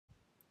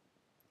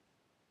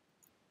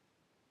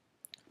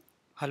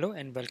Hello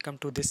and welcome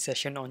to this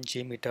session on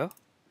JMeter.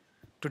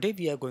 Today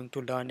we are going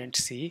to learn and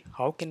see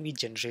how can we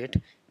generate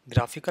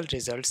graphical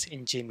results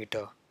in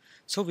JMeter.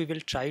 So we will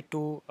try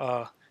to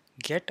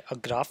get a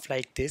graph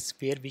like this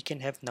where we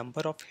can have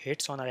number of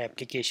hits on our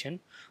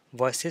application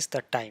versus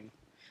the time.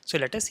 So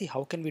let us see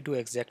how can we do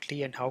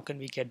exactly and how can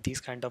we get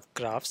these kind of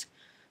graphs.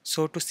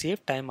 So to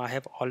save time I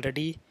have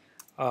already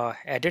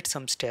added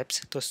some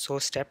steps. So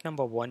step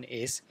number one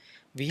is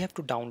we have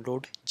to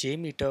download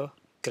JMeter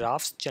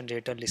Graphs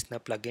Generator Listener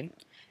plugin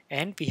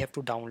and we have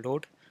to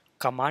download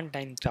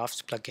CommandLine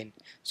Graphs plugin.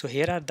 So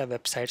here are the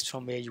websites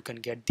from where you can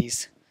get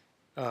these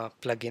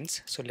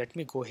plugins. So let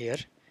me go here.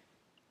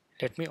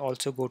 Let me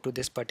also go to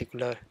this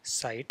particular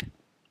site.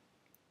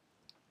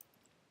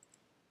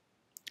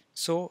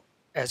 So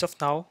as of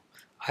now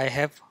I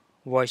have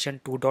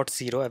version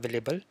 2.0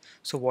 available.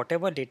 So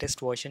whatever latest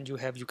version you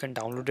have, you can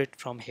download it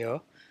from here.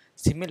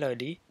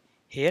 Similarly,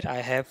 here I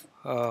have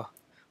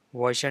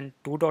version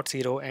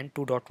 2.0 and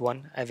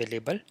 2.1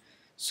 available.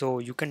 So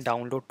you can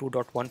download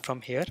 2.1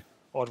 from here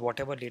or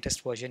whatever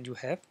latest version you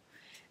have.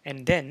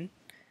 And then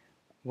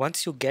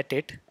once you get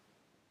it,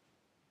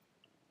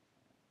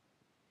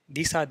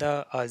 these are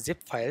the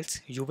zip files.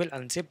 You will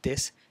unzip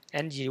this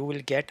and you will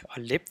get a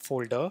lib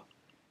folder,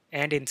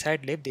 and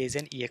inside lib there is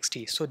an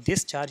ext. So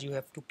this char you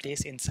have to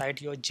place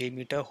inside your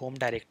JMeter home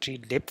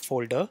directory lib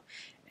folder,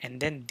 and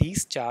then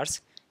these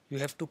chars you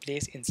have to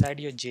place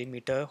inside your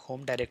JMeter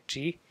home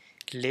directory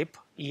lib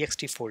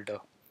ext folder.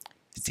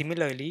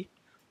 Similarly,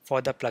 for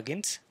the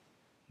plugins,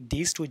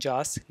 these two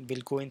jars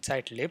will go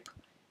inside lib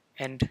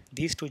and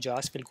these two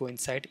jars will go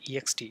inside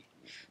ext.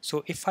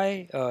 So if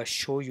I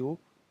show you,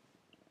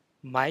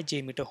 my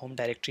JMeter home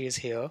directory is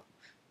here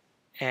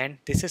and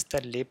this is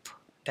the lib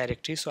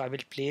directory. So I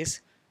will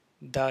place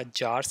the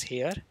jars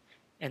here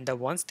and the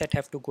ones that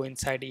have to go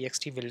inside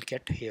ext will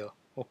get here.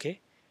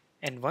 Okay,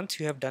 and once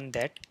you have done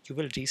that, you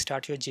will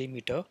restart your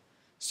JMeter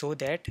so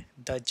that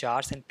the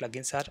jars and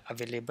plugins are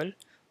available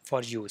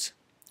for use.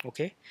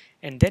 Okay,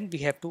 and then we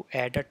have to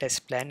add a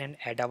test plan and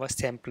add our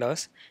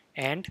samplers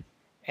and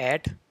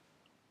add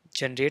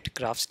generate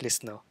graphs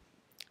listener.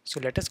 So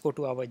let us go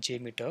to our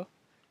JMeter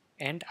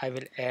and I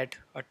will add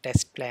a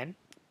test plan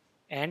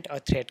and a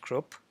thread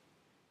group.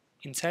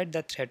 Inside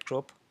the thread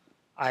group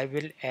I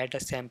will add a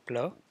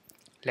sampler.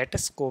 Let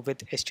us go with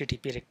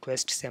HTTP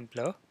request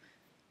sampler,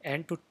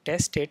 and to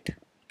test it,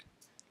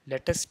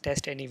 let us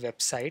test any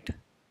website.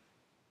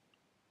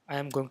 I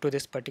am going to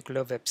this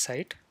particular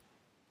website.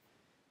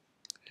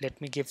 Let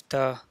me give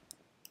the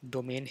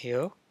domain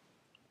here,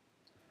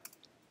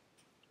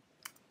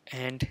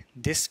 and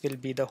this will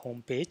be the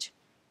home page.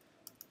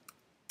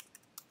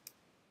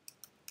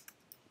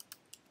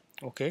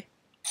 Okay,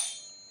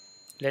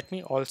 let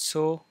me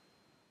also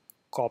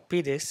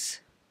copy this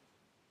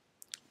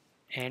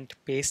and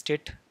paste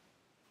it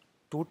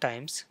 2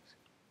 times.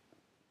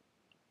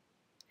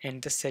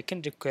 And the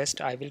second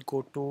request I will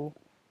go to,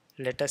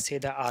 let us say,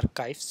 the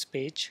archives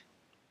page.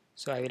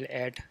 So I will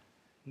add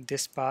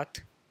this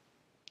path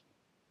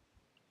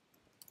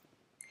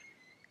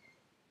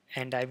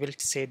and I will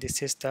say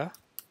this is the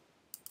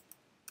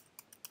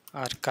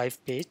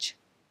archive page.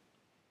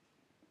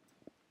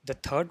 The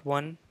third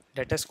one,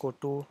 let us go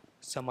to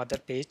some other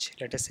page,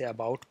 let us say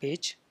about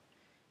page,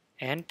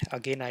 and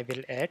again I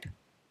will add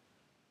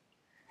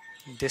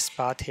this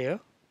path here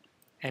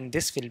and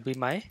this will be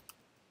my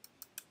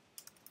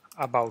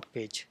about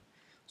page.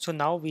 So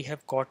now we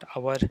have got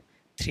our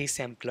 3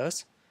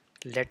 samplers.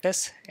 Let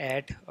us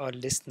add a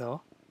listener.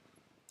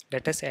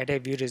 Let us add a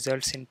view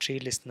results in tree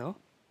listener.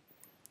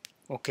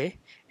 Okay,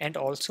 and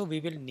also we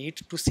will need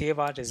to save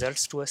our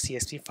results to a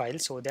CSV file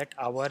so that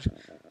our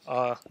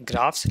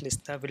graphs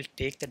listener will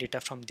take the data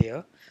from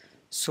there.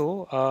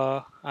 So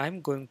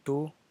I'm going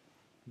to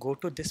go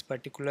to this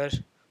particular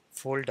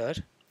folder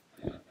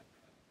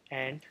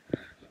and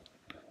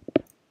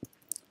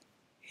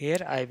here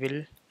I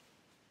will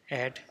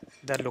add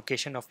the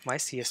location of my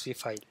CSV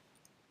file.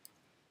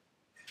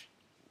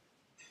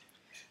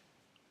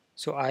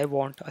 So I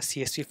want a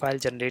CSV file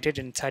generated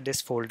inside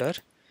this folder.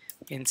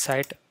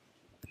 Inside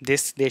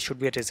this there should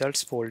be a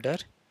results folder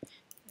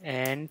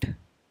and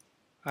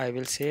I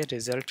will say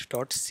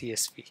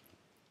result.csv.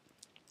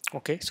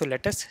 Okay, so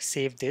let us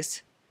save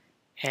this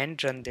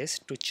and run this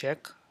to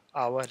check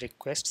our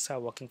requests are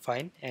working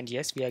fine, and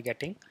yes, we are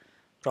getting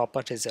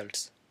proper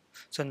results.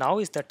 So now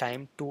is the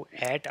time to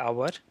add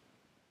our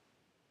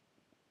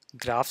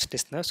graphs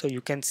listener. So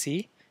you can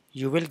see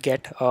you will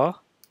get a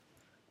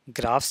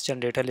graphs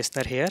generator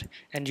listener here,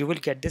 and you will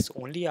get this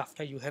only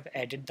after you have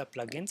added the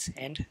plugins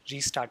and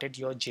restarted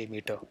your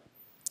JMeter.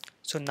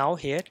 So now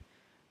here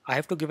I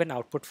have to give an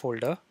output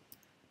folder.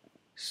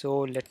 So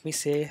let me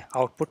say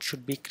output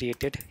should be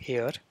created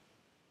here.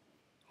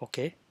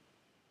 Okay,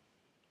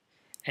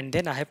 and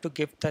then I have to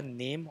give the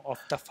name of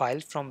the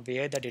file from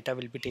where the data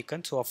will be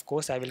taken. So of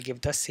course I will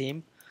give the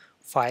same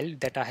file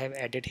that I have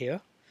added here.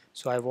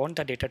 So I want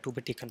the data to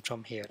be taken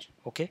from here.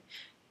 Okay,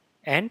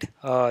 and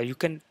you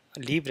can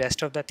leave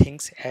rest of the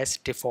things as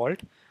default.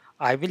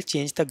 I will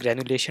change the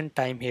granulation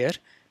time here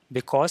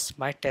because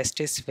my test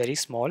is very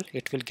small,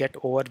 it will get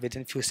over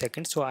within few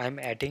seconds. So I am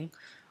adding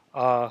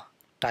a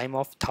time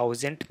of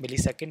 1000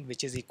 millisecond,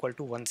 which is equal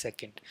to 1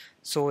 second.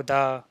 So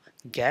the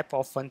gap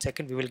of 1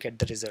 second, we will get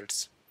the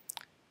results.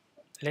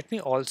 Let me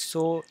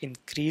also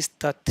increase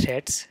the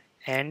threads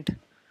and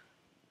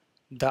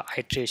the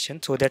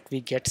iteration so that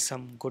we get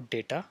some good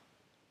data.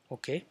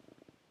 Okay,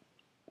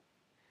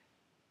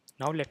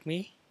 now let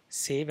me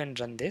save and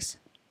run this.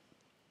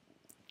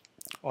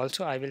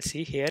 Also, I will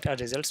see here a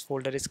results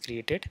folder is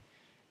created,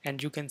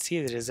 and you can see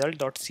the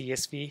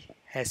result.csv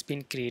has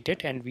been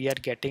created, and we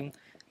are getting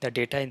the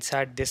data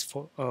inside this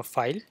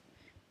file.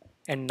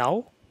 And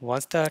now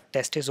once the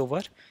test is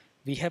over,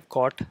 we have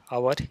got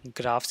our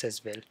graphs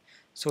as well.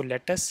 So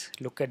let us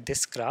look at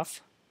this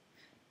graph.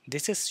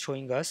 This is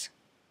showing us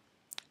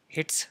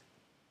hits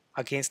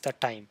against the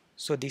time.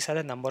 So these are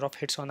the number of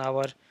hits on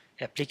our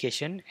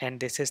application, and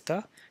this is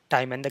the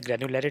time, and the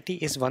granularity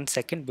is 1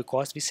 second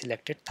because we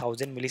selected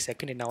 1000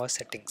 millisecond in our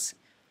settings.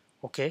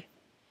 Okay,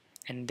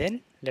 and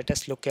then let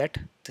us look at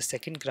the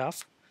second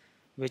graph,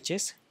 which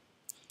is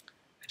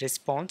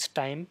response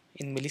time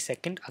in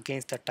millisecond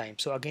against the time.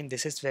 So again,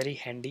 this is very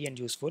handy and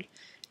useful.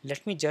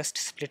 Let me just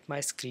split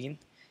my screen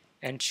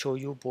and show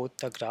you both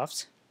the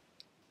graphs.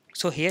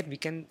 So here we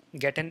can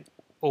get an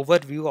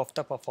overview of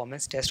the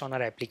performance test on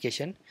our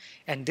application,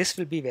 and this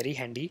will be very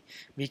handy.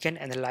 We can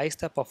analyze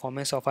the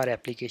performance of our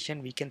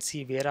application. We can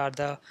see where are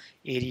the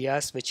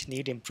areas which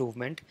need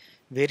improvement,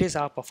 where is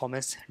our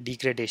performance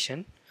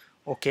degradation.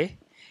 Okay,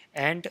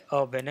 and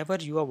whenever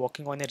you are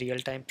working on a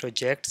real-time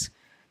projects,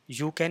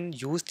 you can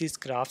use these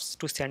graphs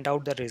to send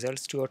out the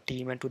results to your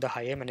team and to the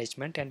higher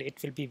management, and it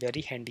will be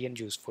very handy and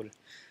useful.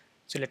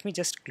 So let me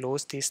just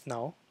close this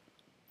now,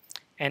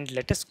 and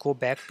let us go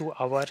back to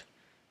our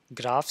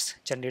graphs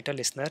generator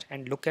listener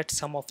and look at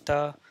some of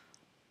the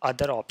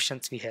other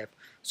options we have.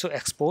 So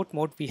export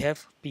mode, we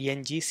have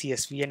PNG,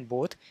 CSV, and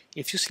both.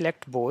 If you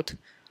select both,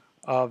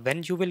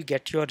 when you will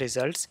get your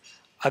results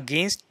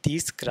against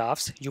these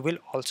graphs, you will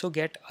also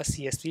get a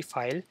CSV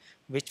file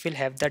which will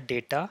have the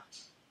data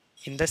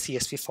in the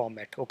CSV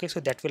format. Okay,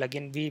 so that will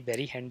again be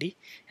very handy.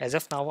 As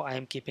of now, I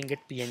am keeping it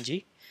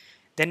PNG.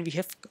 Then we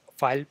have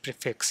file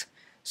prefix.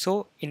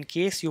 So in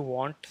case you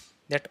want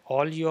that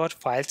all your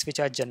files which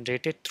are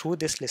generated through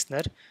this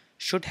listener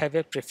should have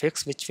a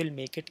prefix which will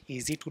make it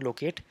easy to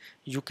locate,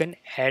 you can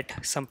add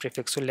some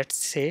prefix. So let's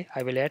say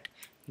I will add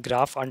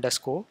graph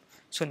underscore.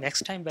 So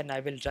next time when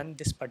I will run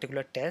this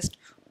particular test,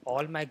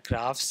 all my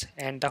graphs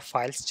and the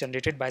files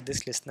generated by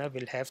this listener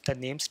will have the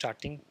name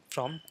starting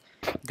from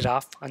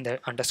graph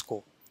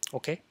underscore.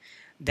 Okay,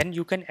 then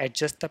you can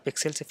adjust the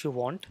pixels if you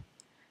want,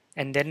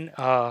 and then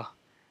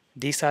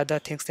these are the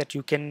things that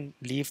you can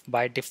leave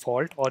by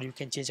default or you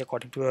can change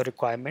according to your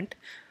requirement.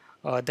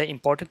 The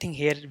important thing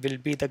here will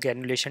be the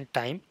granulation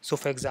time. So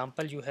for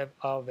example, you have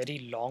a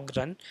very long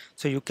run,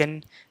 so you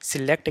can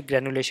select a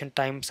granulation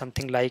time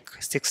something like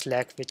 6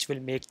 lakh, which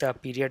will make the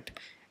period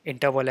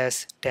interval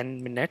as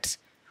 10 minutes.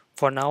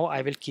 For now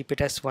I will keep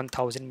it as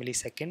 1000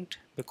 millisecond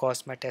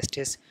because my test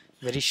is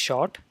very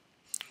short.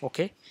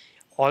 Okay,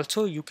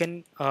 also you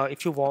can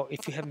if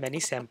you have many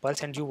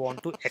samples and you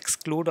want to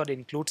exclude or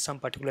include some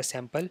particular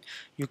sample,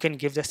 you can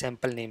give the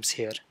sample names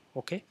here.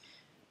 Okay,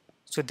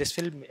 so this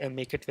will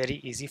make it very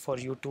easy for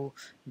you to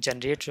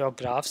generate your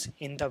graphs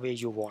in the way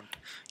you want.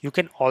 You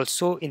can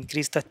also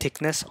increase the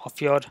thickness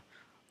of your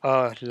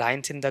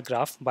lines in the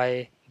graph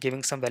by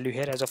giving some value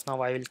here. As of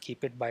now I will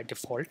keep it by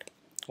default.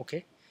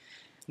 Okay,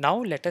 now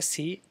let us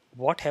see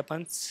what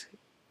happens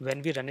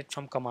when we run it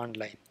from command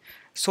line.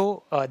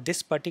 So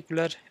this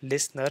particular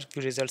listener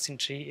view results in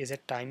tree is a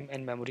time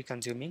and memory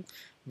consuming.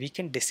 We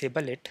can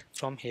disable it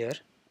from here.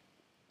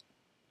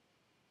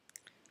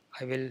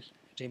 I will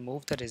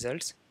remove the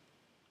results,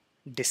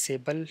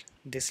 disable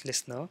this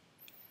listener,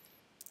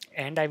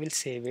 and I will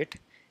save it.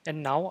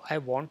 And now I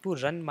want to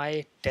run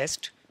my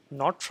test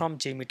not from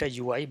JMeter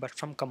UI but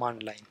from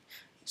command line.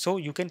 So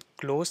you can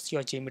close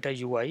your JMeter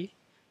UI.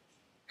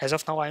 As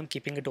of now I am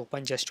keeping it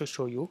open just to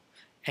show you,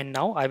 and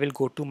now I will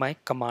go to my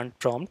command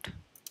prompt.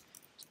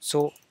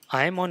 So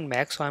I am on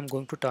Mac, so I am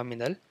going to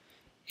terminal.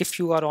 If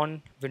you are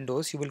on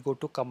Windows, you will go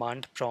to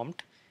command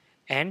prompt,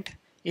 and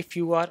if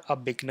you are a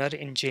beginner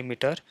in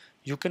JMeter,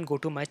 you can go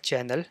to my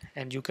channel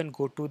and you can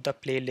go to the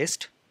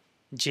playlist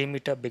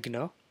JMeter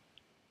beginner,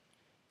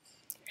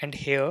 and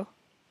here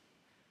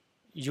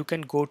you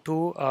can go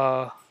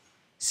to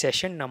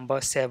session number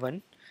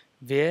 7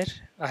 where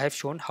I have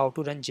shown how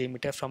to run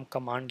JMeter from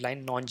command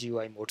line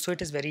non-GUI mode. So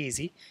it is very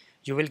easy.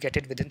 You will get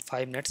it within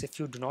 5 minutes. If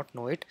you do not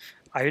know it,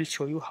 I will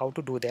show you how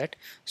to do that.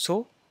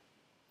 So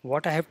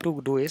what I have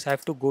to do is I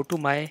have to go to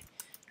my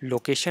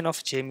location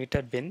of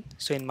JMeter bin.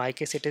 So in my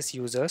case it is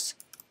users,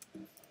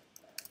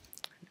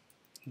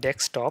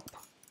 desktop,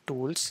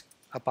 tools,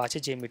 Apache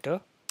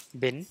JMeter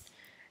bin,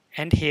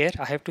 and here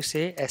I have to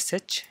say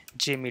sh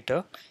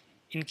JMeter.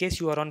 In case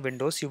you are on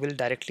Windows, you will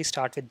directly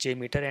start with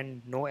JMeter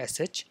and no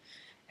sh,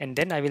 and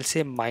then I will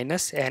say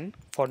 -n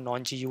for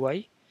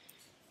non-GUI,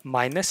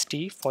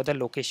 -t for the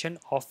location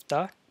of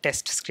the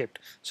test script.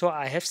 So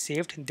I have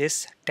saved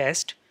this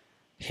test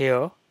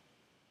here.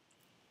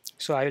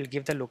 So I will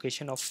give the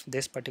location of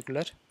this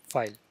particular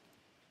file.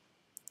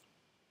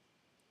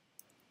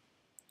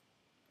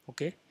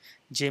 Okay,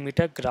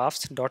 jmeter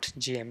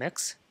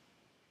graphs.jmx.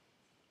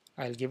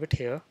 I'll give it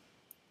here.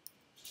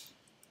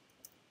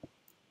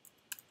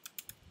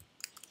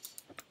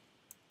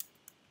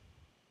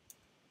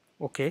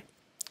 Okay,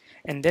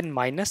 and then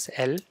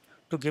 -l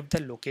to give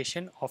the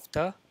location of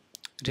the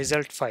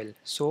result file.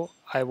 So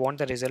I want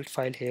the result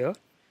file here.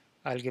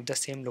 I'll give the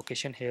same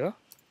location here.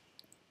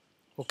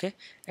 Okay,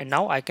 and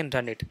now I can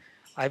run it.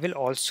 I will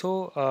also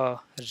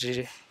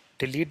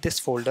delete this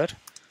folder,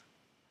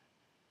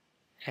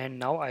 and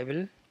now I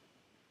will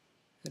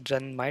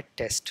run my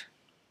test.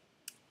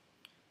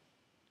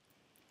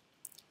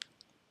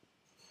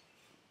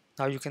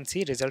 Now you can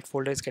see result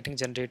folder is getting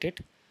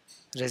generated,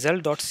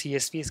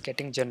 result.csv is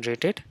getting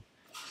generated,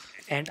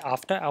 and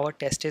after our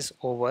test is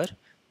over,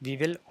 we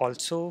will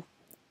also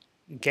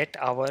get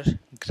our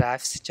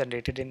graphs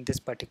generated in this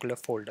particular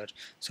folder.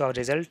 So our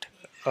result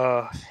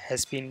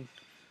has been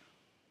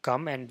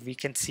come, and we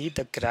can see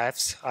the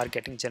graphs are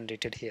getting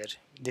generated here.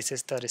 This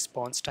is the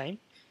response time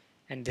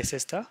and this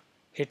is the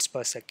hits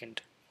per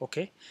second.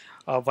 Okay,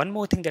 one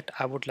more thing that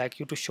I would like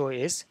you to show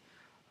is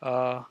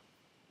uh,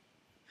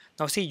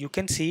 now see, you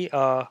can see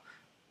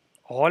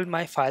all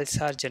my files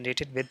are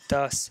generated with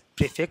the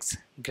prefix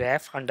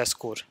graph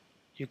underscore.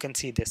 You can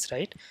see this,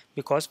 right?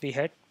 Because we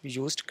had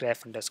used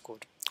graph underscore.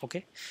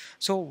 Okay,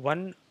 so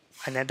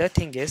another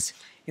thing is,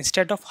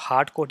 instead of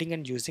hard coding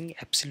and using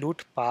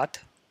absolute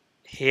path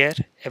here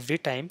every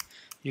time,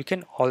 you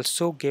can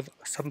also give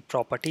some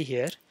property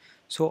here.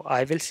 So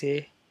I will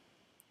say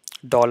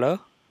dollar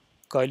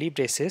curly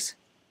braces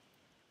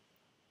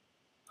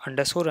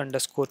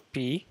underscore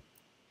p,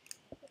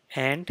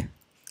 and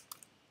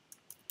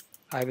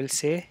I will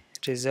say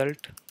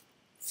result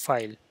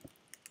file.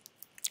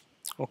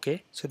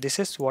 Okay, so this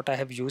is what I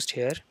have used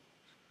here.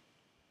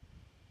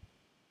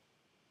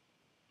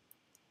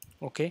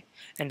 Okay,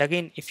 and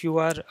again, if you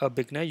are a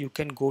beginner, you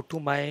can go to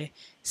my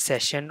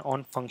session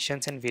on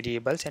functions and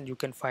variables and you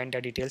can find the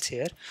details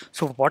here.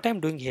 So what I'm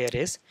doing here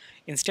is,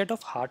 instead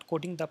of hard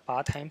coding the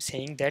path, I'm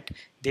saying that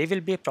there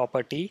will be a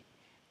property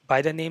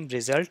by the name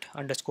result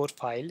underscore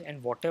file,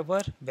 and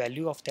whatever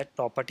value of that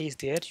property is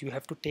there, you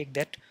have to take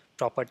that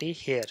property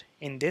here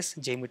in this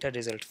jmeter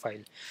result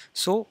file.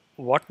 So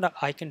what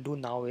I can do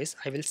now is,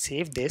 I will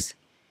save this,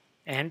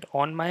 and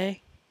on my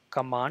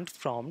command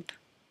prompt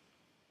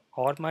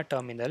or my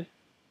terminal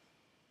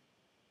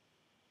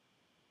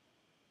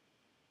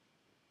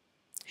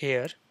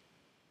here,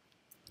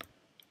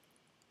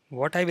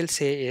 what I will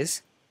say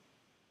is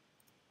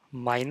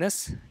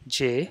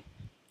 -j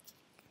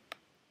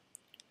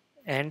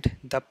and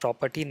the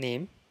property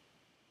name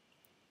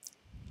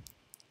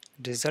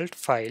result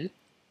file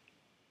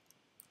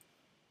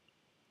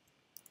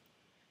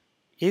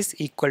is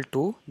equal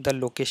to the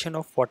location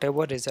of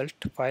whatever result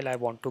file I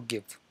want to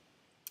give.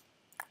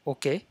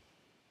 Okay,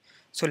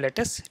 so let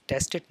us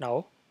test it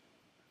now.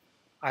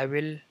 I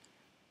will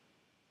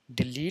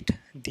delete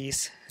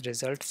this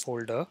result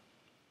folder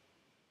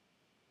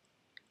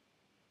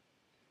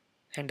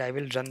and I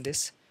will run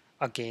this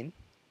again.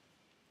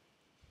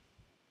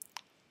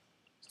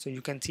 So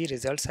you can see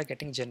results are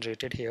getting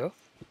generated here,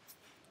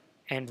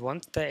 and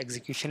once the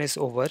execution is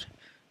over,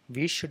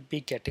 we should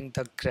be getting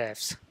the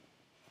graphs.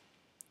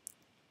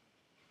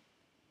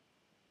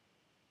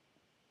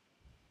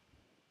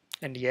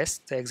 And yes,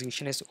 the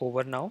execution is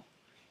over now,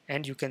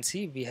 and you can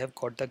see we have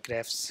got the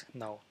graphs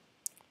now.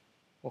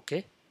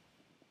 Okay,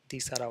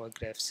 these are our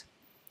graphs.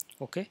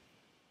 Okay,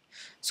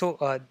 so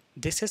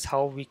this is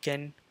how we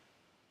can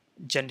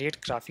generate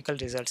graphical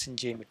results in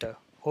JMeter.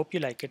 Hope you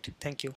like it. Thank you.